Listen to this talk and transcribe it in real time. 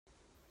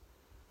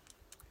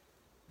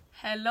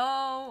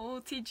Hello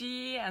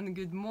OTG and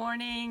good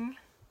morning.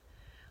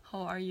 How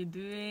are you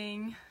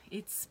doing?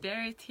 It's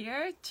Berit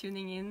here,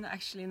 tuning in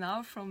actually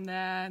now from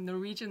the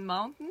Norwegian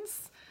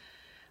mountains.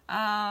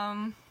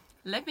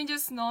 Let me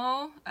just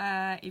know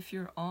if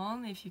you're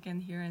on, if you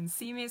can hear and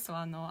see me, so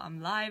I know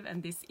I'm live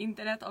and this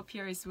internet up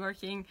here is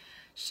working,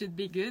 should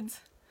be good.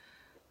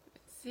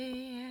 Let's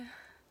see.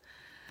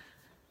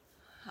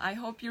 I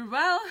hope you're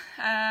well.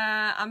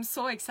 I'm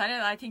so excited.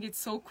 I think it's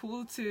so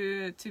cool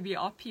to be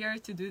up here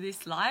to do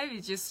this live.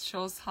 It just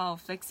shows how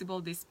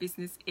flexible this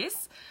business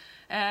is.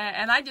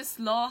 And I just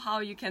love how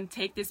you can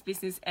take this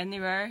business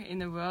anywhere in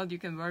the world. You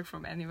can work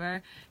from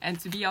anywhere. And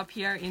to be up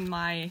here in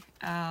my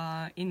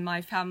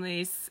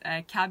family's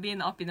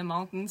cabin up in the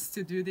mountains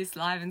to do this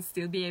live and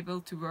still be able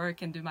to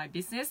work and do my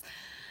business.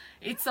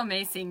 It's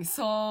amazing.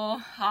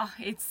 So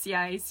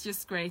it's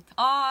just great.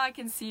 I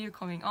can see you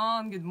coming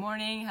on. Good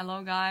morning.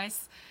 Hello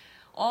guys.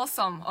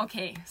 Awesome.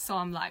 Okay, so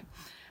I'm live.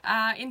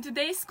 In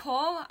today's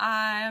call,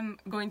 I'm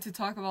going to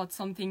talk about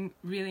something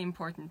really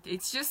important.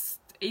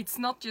 It's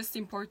not just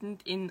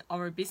important in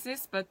our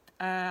business, but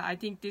I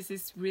think this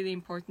is really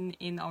important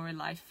in our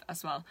life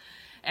as well.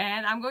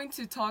 And I'm going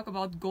to talk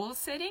about goal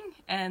setting,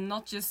 and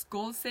not just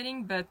goal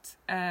setting, but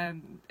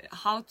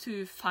how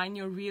to find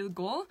your real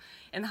goal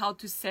and how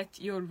to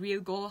set your real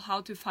goal,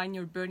 how to find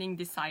your burning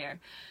desire.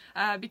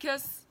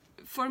 Because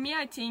for me,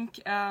 I think,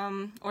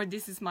 or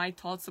this is my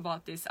thoughts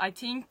about this, I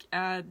think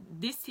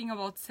this thing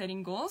about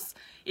setting goals,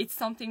 it's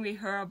something we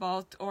hear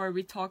about or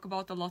we talk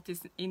about a lot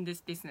in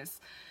this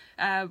business.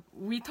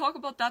 We talk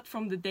about that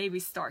from the day we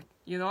start,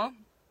 you know.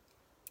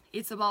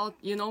 It's about,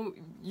 you know,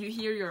 you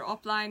hear your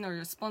upline or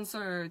your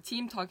sponsor or your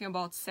team talking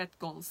about set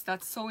goals.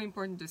 That's so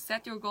important to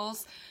set your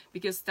goals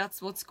because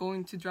that's what's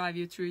going to drive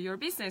you through your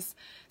business.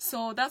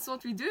 So that's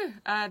what we do.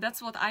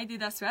 That's what I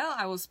did as well.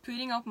 I was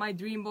putting up my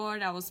dream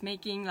board. I was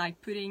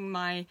putting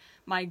my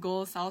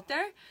goals out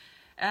there.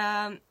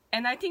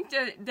 And I think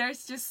that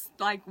there's just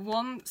like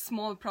one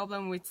small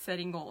problem with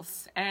setting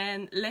goals.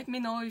 And let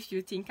me know if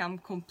you think I'm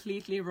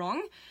completely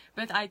wrong.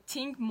 But I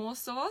think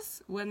most of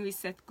us, when we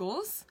set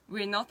goals,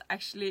 we're not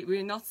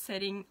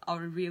setting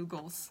our real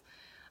goals.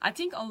 I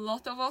think a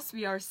lot of us,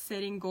 we are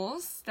setting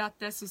goals that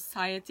the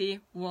society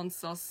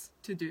wants us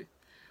to do.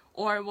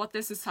 Or what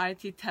the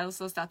society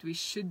tells us that we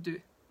should do.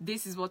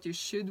 This is what you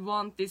should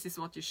want. This is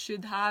what you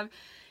should have.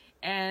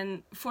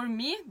 And for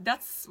me,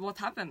 that's what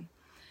happened.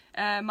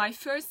 My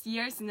first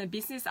years in the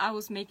business, I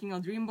was making a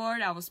dream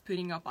board. I was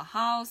putting up a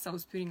house. I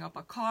was putting up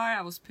a car.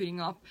 I was putting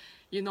up,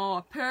 you know,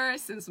 a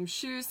purse and some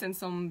shoes and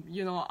some,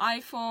 you know,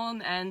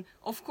 iPhone. And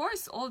of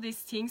course, all these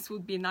things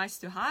would be nice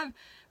to have,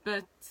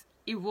 but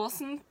it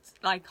wasn't,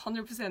 like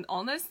 100%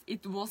 honest,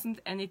 it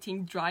wasn't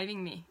anything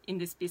driving me in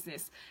this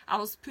business. I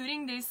was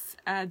putting this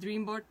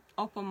dream board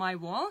up on my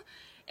wall,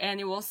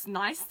 and it was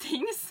nice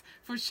things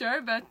for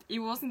sure, but it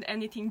wasn't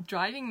anything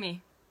driving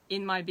me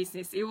in my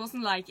business. It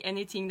wasn't like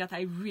anything that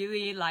I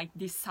really like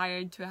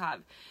desired to have.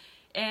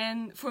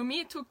 And for me,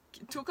 it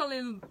took a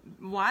little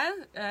while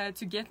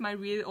to get my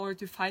real, or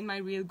to find my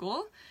real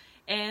goal.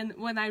 And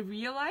when I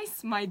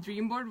realized my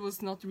dream board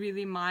was not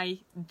really my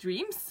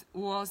dreams,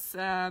 was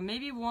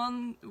maybe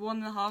one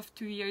and a half,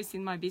 2 years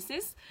in my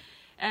business.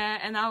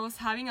 And I was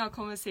having a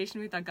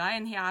conversation with a guy,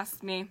 and he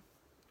asked me,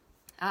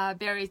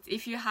 Berit,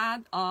 if you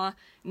had a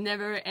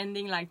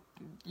never-ending, like,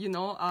 you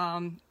know,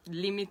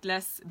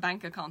 limitless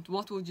bank account,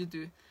 what would you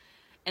do?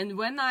 And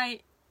when I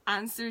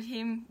answered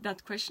him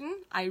that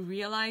question, I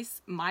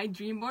realized my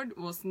dream board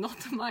was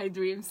not my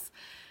dreams.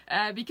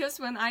 Because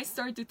when I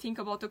started to think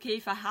about, okay,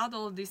 if I had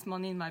all this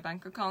money in my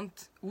bank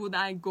account, would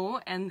I go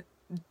and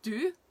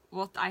do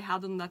what I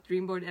had on that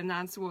dream board? And the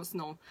answer was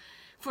no.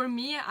 For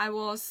me, I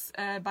was,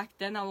 back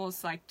then I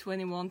was like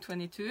 21,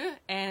 22,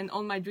 and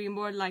on my dream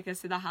board, like I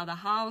said, I had a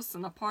house,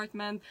 an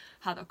apartment,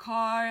 had a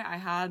car, I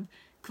had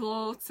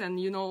clothes, and,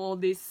 you know, all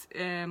these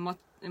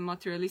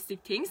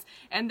materialistic things.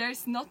 And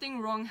there's nothing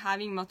wrong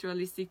having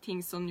materialistic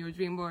things on your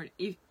dream board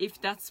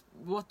if that's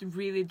what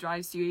really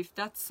drives you, if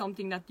that's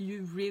something that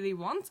you really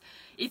want,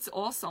 it's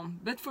awesome.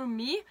 But for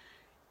me,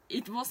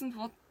 it wasn't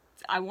what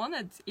I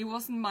wanted. It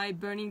wasn't my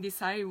burning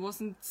desire. It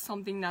wasn't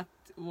something that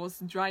was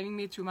driving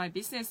me through my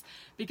business.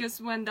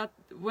 Because when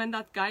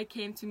that guy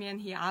came to me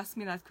and he asked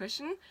me that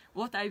question,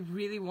 what I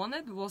really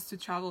wanted was to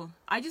travel.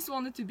 I just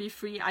wanted to be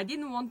free. I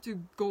didn't want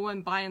to go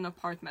and buy an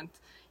apartment.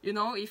 You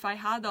know, if I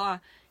had a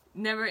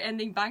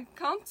never-ending bank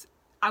account,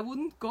 I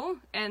wouldn't go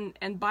and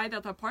buy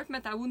that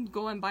apartment. I wouldn't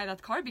go and buy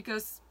that car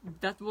because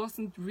that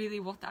wasn't really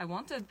what I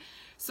wanted.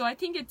 So I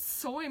think it's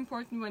so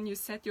important when you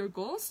set your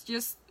goals,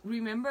 just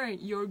remember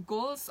your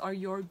goals are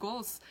your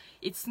goals.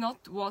 It's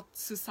not what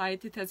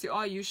society tells you,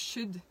 oh, you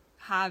should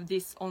have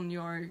this on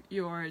your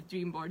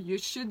dream board. You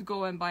should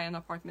go and buy an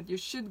apartment. You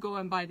should go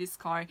and buy this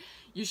car.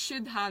 You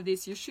should have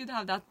this. You should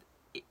have that.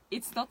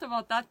 It's not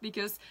about that,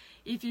 because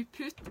if you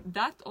put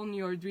that on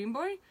your dream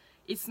board,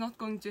 it's not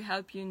going to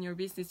help you in your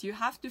business. You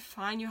have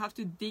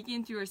to dig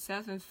into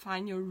yourself and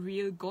find your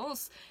real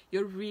goals,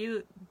 your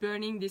real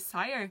burning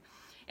desire.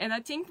 And I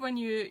think when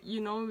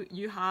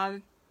you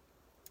have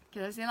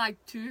can I say, like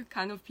two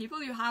kind of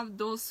people. You have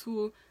those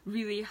who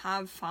really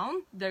have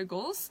found their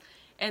goals,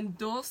 and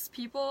those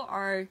people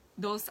are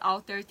those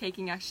out there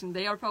taking action.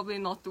 They are probably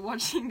not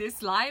watching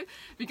this live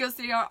because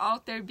they are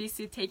out there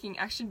busy taking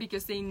action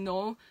because they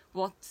know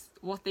what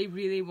they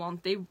really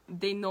want.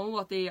 They know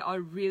what they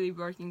are really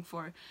working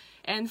for.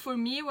 And for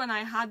me, when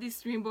I had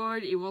this dream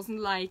board, it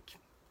wasn't like,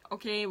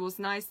 okay, it was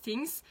nice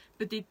things,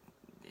 but it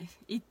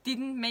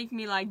didn't make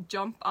me like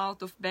jump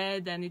out of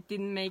bed, and it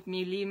didn't make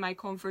me leave my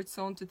comfort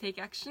zone to take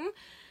action.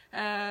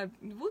 It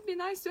would be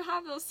nice to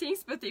have those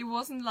things, but it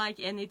wasn't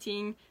like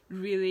anything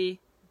really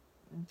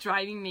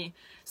driving me.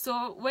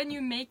 So when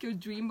you make your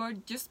dream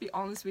board, just be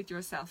honest with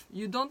yourself.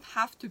 You don't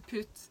have to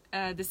put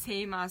the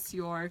same as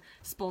your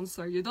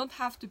sponsor. You don't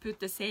have to put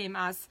the same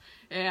as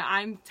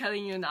I'm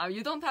telling you now.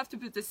 You don't have to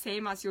put the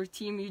same as your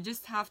team. You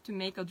just have to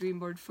make a dream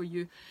board for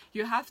you.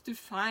 You have to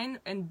find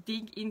and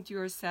dig into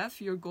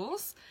yourself, your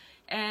goals,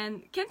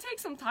 and can take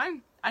some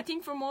time. I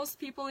think for most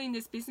people in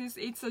this business,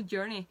 it's a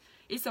journey.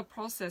 It's a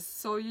process.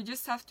 So you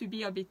just have to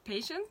be a bit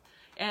patient.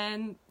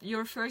 And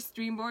your first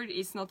dream board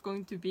is not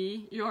going to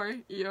be your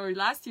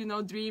last. You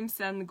know, dreams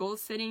and goal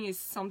setting is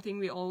something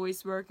we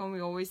always work on. We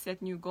always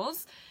set new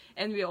goals,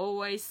 and we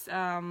always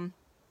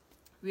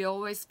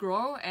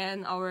grow,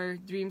 and our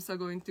dreams are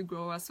going to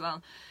grow as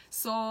well.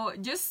 So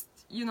just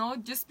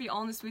be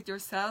honest with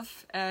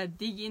yourself,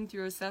 dig into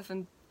yourself,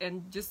 and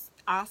just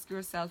ask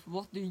yourself,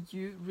 what do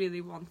you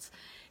really want?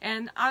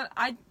 And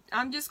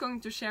I'm just going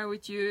to share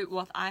with you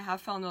what I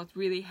have found, what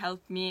really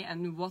helped me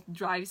and what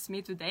drives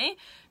me today.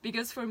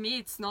 Because for me,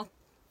 it's not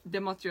the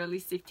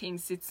materialistic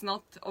things. It's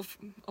not,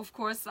 of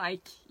course,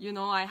 like,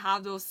 I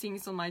have those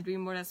things on my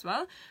dream board as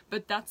well,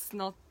 but that's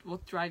not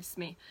what drives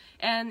me.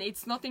 And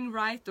it's nothing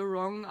right or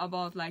wrong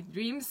about like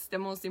dreams. The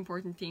most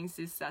important things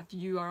is that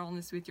you are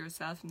honest with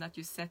yourself, and that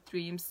you set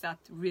dreams that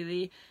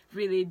really,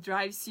 really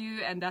drives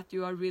you, and that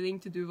you are willing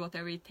to do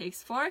whatever it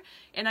takes for.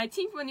 And I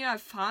think when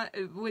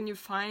you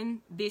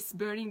find this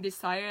burning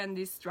desire and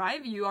this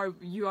drive, you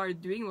are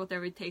doing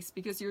whatever it takes,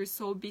 because you're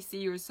so busy,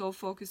 you're so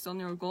focused on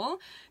your goal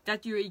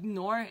that you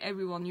ignore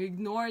everyone. You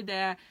ignore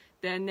the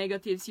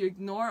negatives. You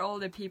ignore all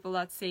the people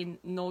that say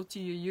no to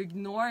you. You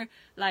ignore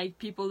like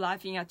people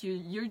laughing at you.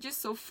 You're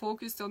just so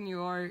focused on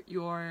your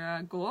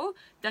goal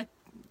that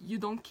you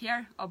don't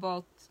care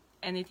about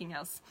anything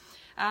else.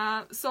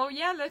 So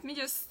yeah, let me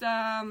just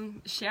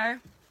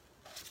share.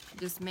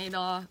 Just made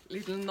a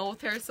little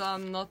note here, so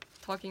I'm not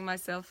talking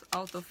myself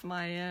out of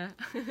my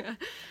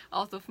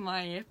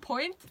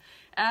point.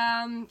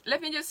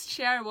 Let me just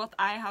share what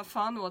I have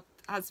found, what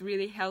has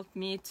really helped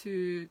me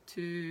to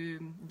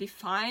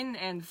define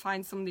and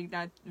find something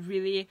that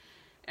really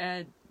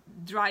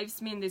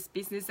drives me in this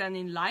business and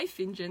in life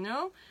in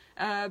general.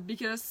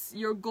 Because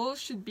your goal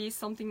should be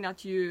something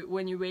that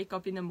when you wake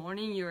up in the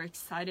morning, you're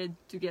excited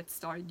to get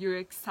started. You're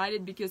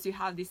excited because you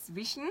have this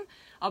vision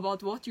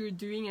about what you're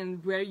doing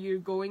and where you're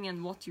going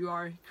and what you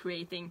are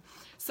creating.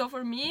 So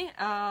for me,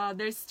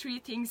 there's 3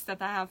 things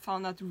that I have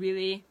found that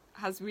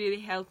has really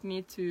helped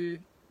me to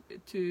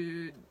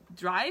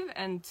drive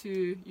and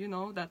to,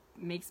 that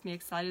makes me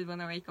excited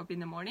when I wake up in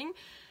the morning.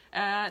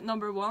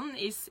 Number 1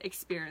 is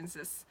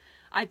experiences.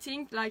 I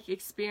think like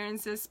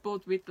experiences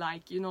both with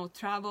like,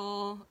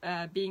 travel,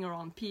 being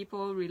around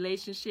people,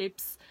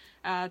 relationships,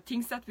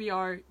 things that we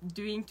are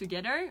doing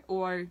together,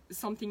 or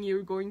something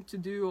you're going to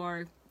do,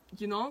 or,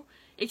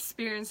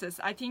 experiences.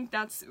 I think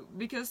that's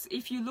because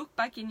if you look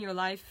back in your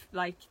life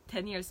like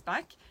 10 years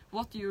back,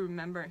 what do you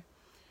remember?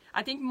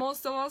 I think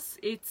most of us,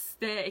 it's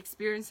the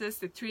experiences,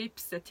 the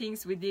trips, the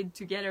things we did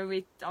together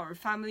with our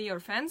family or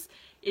friends.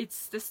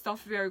 It's the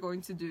stuff we are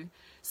going to do.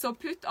 So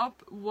put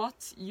up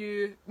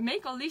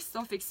make a list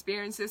of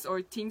experiences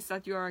or things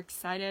that you are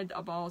excited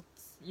about,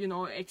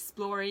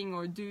 exploring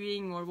or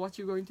doing, or what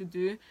you're going to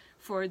do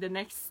for the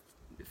next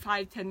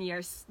 5-10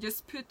 years.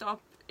 Just put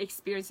up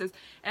experiences,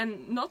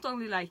 and not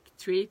only like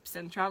trips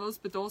and travels,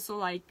 but also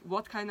like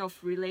what kind of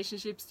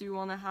relationships do you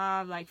want to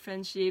have, like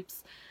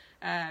friendships,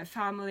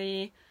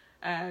 family,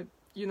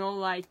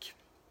 like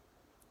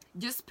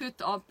just put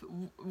up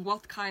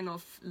what kind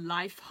of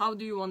life, how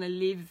do you want to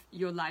live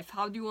your life,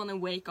 how do you want to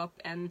wake up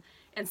and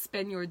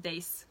spend your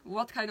days,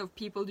 what kind of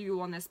people do you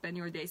want to spend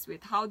your days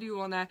with, how do you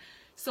want to,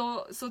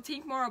 so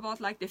think more about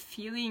like the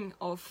feeling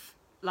of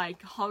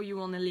like how you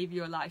want to live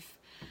your life.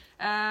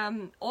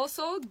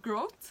 Also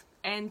growth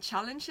and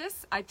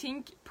challenges. I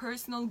think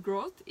personal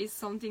growth is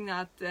something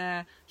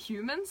that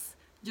humans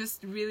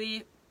just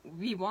really,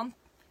 we want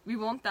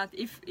that.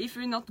 If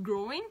we're not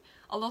growing,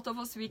 a lot of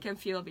us, we can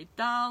feel a bit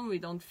down, we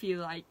don't feel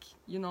like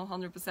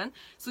 100%.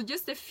 So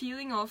just the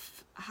feeling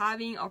of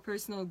having a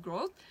personal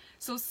growth.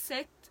 So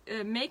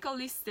make a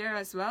list there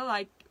as well,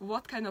 like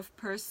what kind of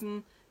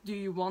person do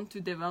you want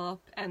to develop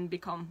and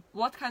become?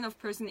 What kind of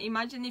person?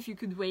 Imagine if you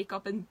could wake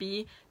up and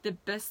be the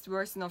best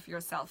version of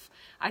yourself.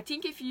 I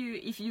think if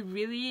you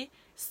really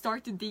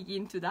start to dig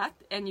into that,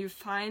 and you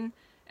find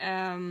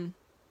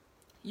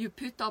you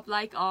put up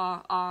like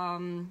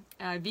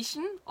a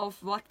vision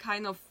of what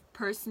kind of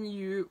person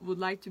you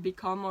would like to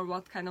become, or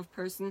what kind of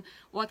person,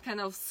 what kind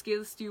of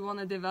skills do you want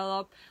to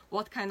develop,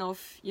 what kind of,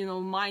 you know,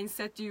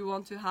 mindset do you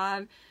want to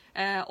have.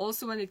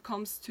 Also when it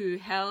comes to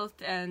health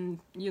and,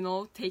 you know,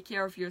 take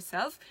care of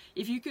yourself.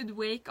 If you could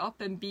wake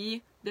up and be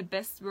the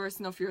best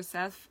version of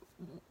yourself,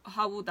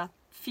 how would that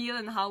feel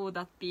and how would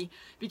that be?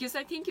 Because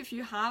I think if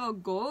you have a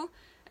goal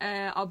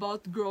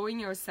about growing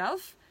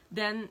yourself,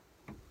 then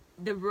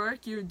the work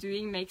you're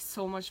doing makes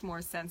so much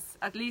more sense.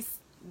 At least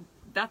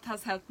that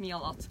has helped me a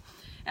lot.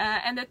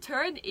 And the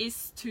third is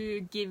to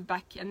give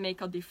back and make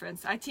a difference.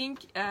 I think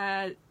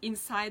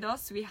inside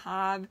us we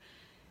have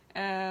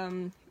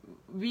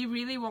we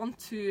really want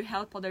to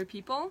help other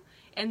people,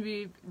 and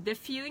the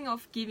feeling of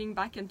giving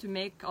back and to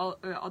make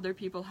other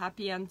people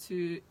happy and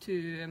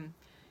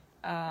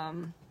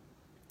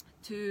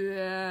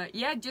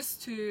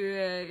just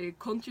to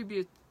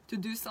contribute, to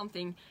do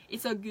something,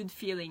 it's a good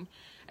feeling,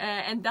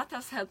 and that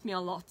has helped me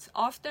a lot.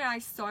 After I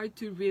started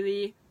to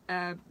really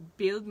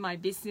build my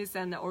business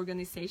and the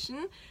organization,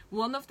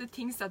 one of the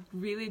things that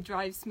really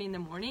drives me in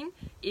the morning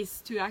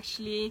is to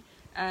actually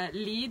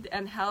lead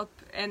and help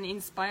and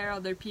inspire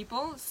other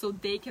people so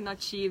they can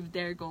achieve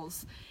their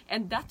goals.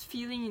 And that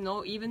feeling, you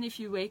know, even if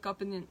you wake up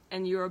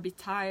and you're a bit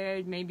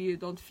tired, maybe you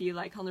don't feel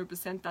like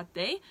 100% that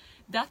day,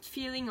 that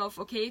feeling of,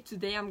 okay,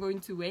 today I'm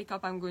going to wake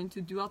up, I'm going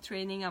to do a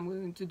training, I'm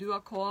going to do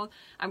a call,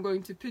 I'm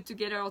going to put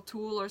together a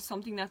tool or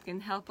something that can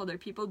help other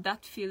people,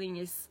 that feeling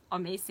is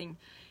amazing.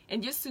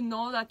 And just to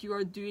know that you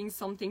are doing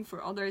something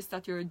for others,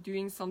 that you're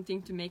doing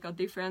something to make a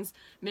difference.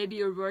 Maybe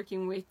you're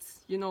working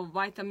with, you know,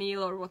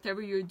 Vitamil or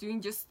whatever you're doing.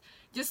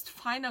 Just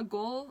find a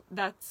goal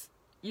that,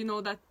 you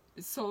know, that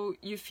so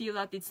you feel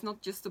that it's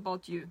not just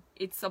about you.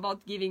 It's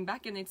about giving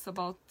back, and it's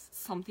about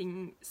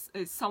something,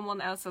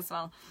 someone else as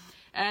well.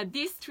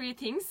 These three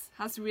things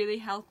has really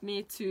helped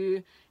me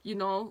to, you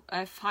know,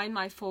 find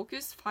my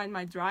focus, find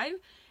my drive.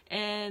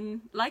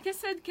 And like I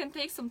said, can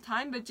take some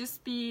time, but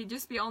just be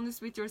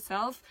honest with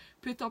yourself.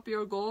 Put up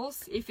your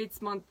goals. If it's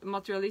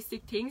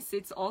materialistic things,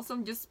 it's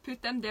awesome. Just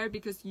put them there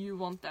because you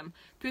want them.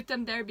 Put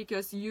them there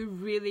because you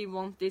really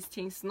want these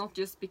things, not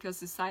just because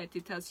society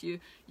tells you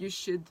you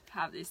should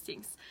have these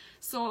things.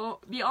 So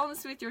be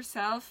honest with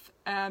yourself.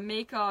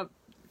 Make a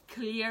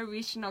clear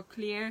vision, a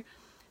clear,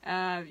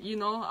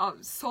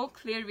 so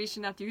clear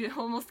vision that you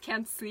almost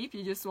can't sleep.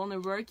 You just want to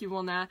work. You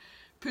want to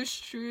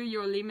push through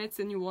your limits,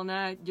 and you want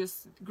to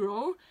just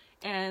grow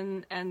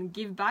and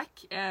give back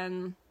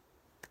and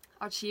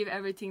achieve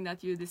everything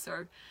that you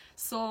deserve.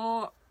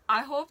 So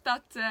I hope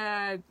that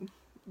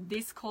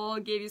this call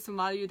gave you some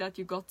value, that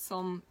you got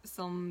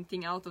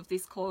something out of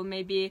this call.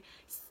 Maybe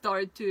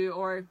start to,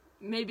 or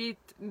maybe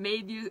it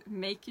made you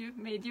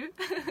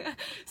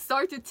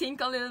start to think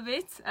a little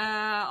bit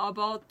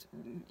about,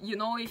 you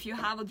know, if you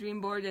have a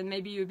dream board and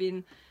maybe you've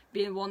been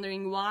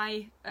wondering,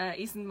 why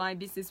isn't my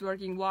business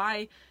working?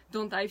 Why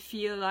don't I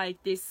feel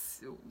like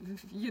this,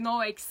 you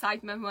know,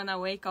 excitement when I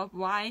wake up?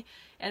 Why?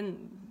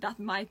 And that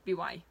might be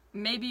why.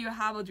 Maybe you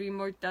have a dream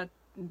board that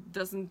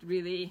doesn't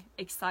really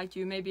excite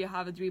you. Maybe you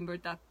have a dream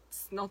board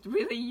that's not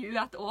really you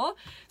at all.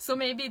 So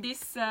maybe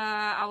this,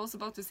 I was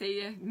about to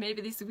say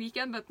maybe this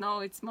weekend, but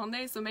now it's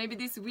Monday. So maybe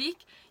this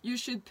week you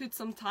should put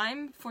some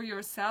time for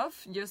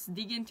yourself. Just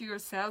dig into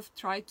yourself.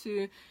 Try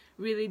to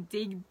really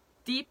dig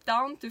deep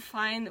down to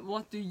find,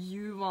 what do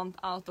you want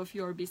out of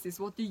your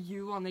business? What do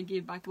you want to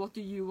give back? What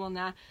do you want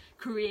to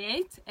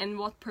create? And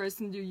what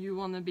person do you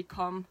want to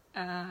become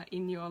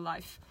in your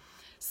life?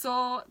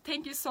 So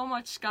thank you so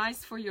much,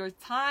 guys, for your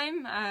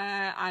time.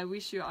 I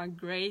wish you a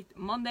great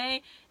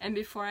Monday. And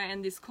before I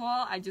end this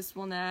call, I just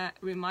want to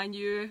remind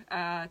you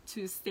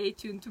to stay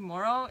tuned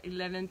tomorrow,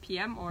 11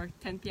 p.m. or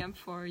 10 p.m.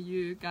 for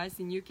you guys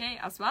in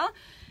UK as well,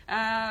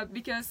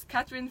 because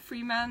Catherine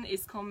Freeman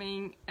is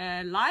coming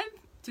live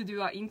to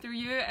do an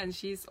interview, and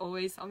she's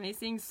always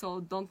amazing, so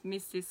don't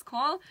miss this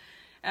call.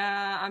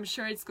 I'm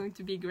sure it's going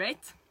to be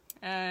great.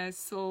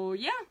 So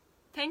yeah,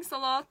 thanks a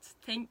lot.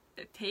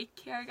 Take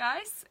care,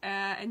 guys.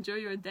 Enjoy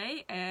your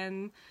day,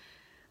 and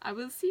I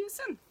will see you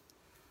soon.